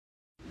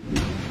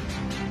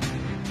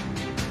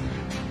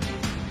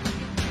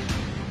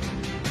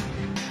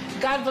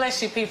God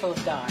bless you, people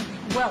of God.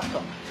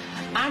 Welcome.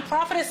 I'm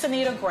Prophetess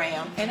Anita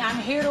Graham, and I'm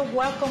here to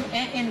welcome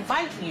and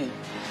invite you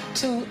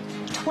to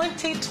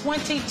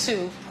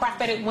 2022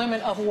 Prophetic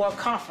Women of War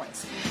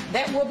Conference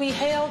that will be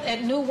held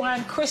at New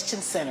Wine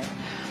Christian Center,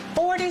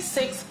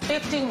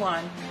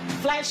 4651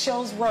 Flat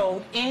Shoals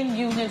Road in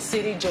Union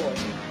City,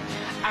 Georgia.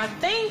 Our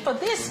theme for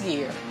this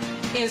year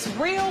is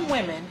Real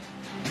Women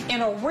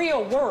in a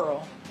Real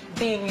World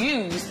Being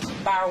Used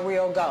by a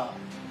Real God.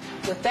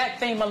 With that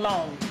theme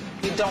alone,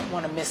 you don't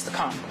want to miss the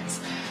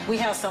conference. We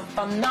have some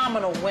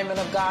phenomenal women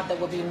of God that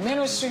will be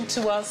ministering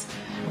to us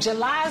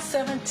July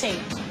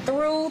 17th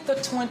through the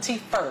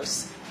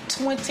 21st,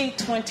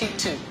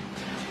 2022.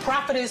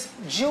 Prophetess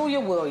Julia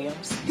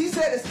Williams. He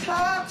said it's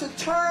time to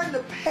turn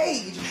the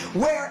page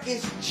where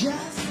it's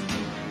just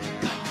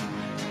God.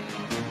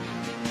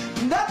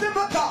 Nothing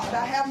but God,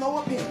 I have no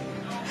opinion.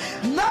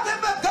 Nothing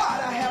but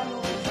God, I have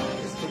no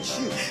desires but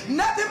you.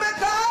 Nothing but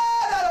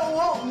God, I don't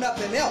want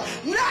nothing else.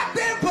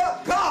 Nothing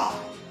but God.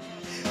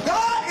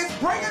 God is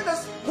bringing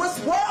this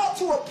world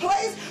to a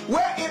place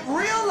where it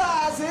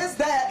realizes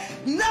that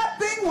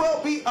nothing will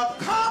be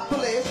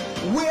accomplished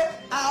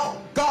without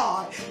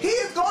God. He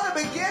is going to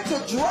begin to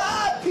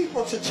drive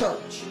people to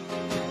church.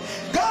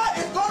 God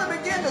is going to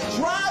begin to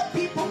drive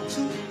people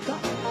to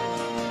God.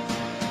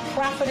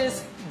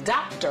 Prophetess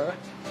Dr.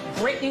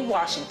 Brittany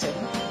Washington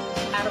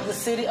out of the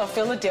city of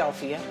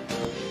Philadelphia.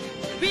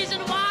 The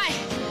reason why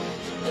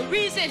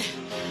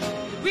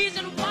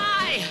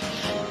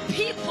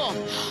people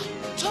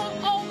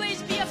don't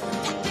always be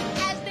effective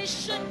as they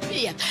should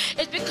be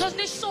is because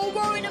they're so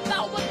worried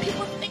about what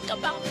people think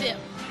about them.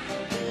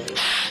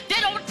 They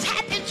don't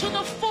tap into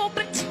the full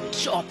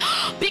potential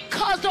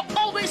because they're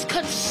always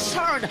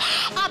concerned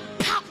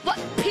about what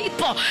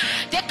people,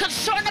 they're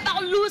concerned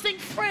about losing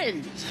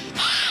friends.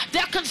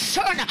 They're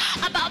concerned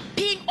about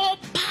being all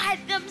by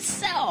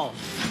themselves.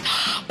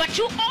 But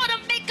you ought to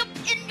make up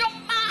in your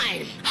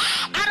mind,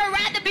 I'd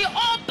rather be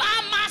all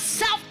by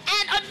myself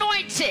and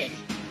anointed.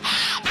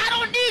 I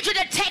don't need you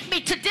to take me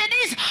to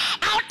Denny's.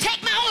 I'll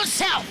take my own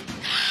self.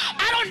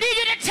 I don't need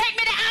you to take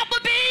me to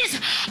Applebee's.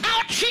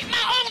 I'll treat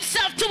my own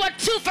self to a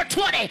 2 for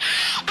 $20.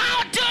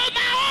 I'll do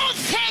my own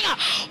thing.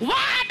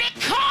 Why?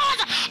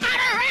 Because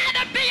I'd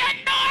rather be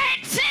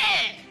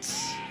anointed.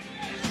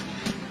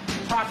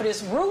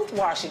 Prophetess Ruth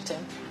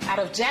Washington out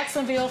of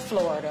Jacksonville,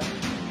 Florida.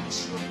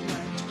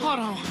 Hold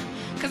on,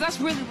 because that's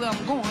really where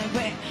I'm going,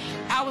 but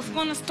I was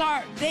going to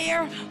start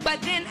there,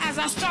 but then as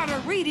I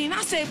started reading,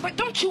 I said, but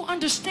don't you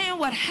understand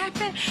what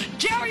happened?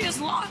 Jairus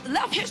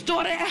left his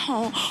daughter at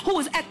home, who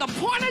was at the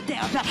point of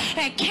death,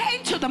 and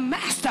came to the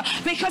master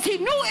because he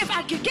knew if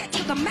I could get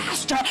to the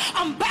master,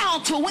 I'm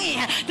bound to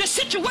win. The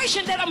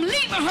situation that I'm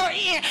leaving her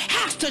in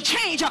has to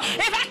change.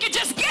 If I could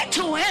just get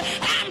to it,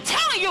 I'm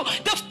telling you,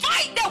 the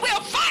fight that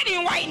we're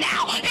fighting right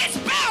now is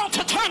bound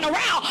to turn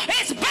around.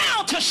 It's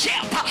bound to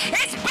shift.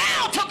 It's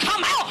bound to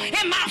come out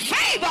in my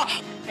favor.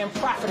 And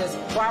Prophetess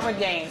Barbara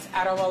Gaines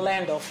out of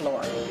Orlando,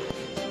 Florida.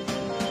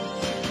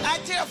 I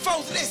tell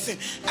folks, listen,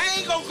 I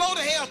ain't gonna go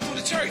to hell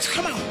through the church.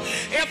 Come on.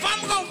 If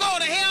I'm gonna go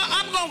to hell,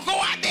 I'm gonna go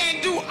out there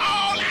and do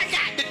all I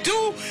got to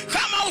do.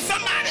 Come on,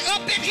 somebody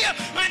up in here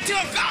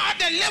until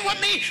God deliver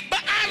me.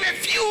 But I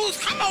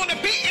refuse, come on, to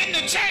be in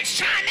the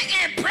church trying to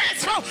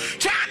impress folks,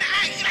 trying to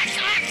act like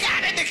I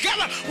got it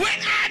together when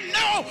I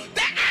know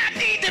that I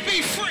need to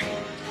be free.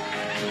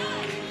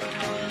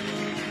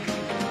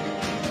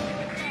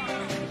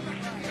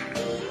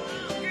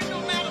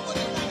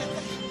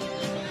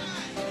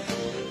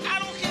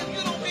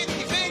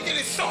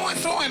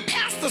 So-and-so and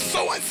pastor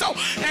so-and-so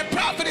and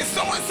prophetess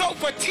so-and-so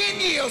for 10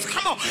 years.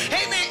 Come on.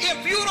 Amen.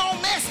 If you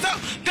don't mess up,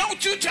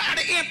 don't you try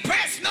to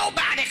impress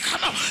nobody.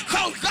 Come on.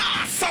 Because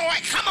God saw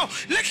it. Come on.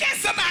 Look at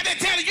somebody and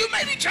tell you, you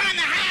may be trying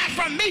to hide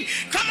from me.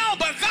 Come on,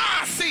 but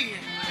God sees it.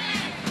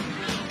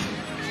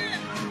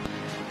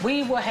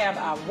 We will have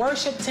our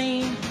worship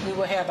team. We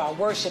will have our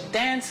worship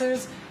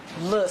dancers.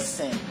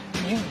 Listen,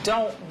 you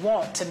don't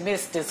want to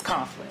miss this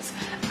conference.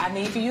 I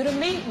need for you to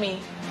meet me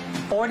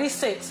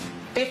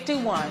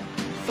 4651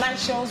 Flat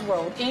Shoals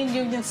Road in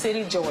Union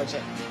City,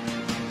 Georgia,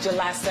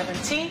 July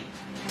 17th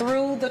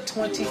through the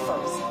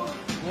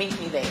 21st. Meet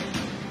me there.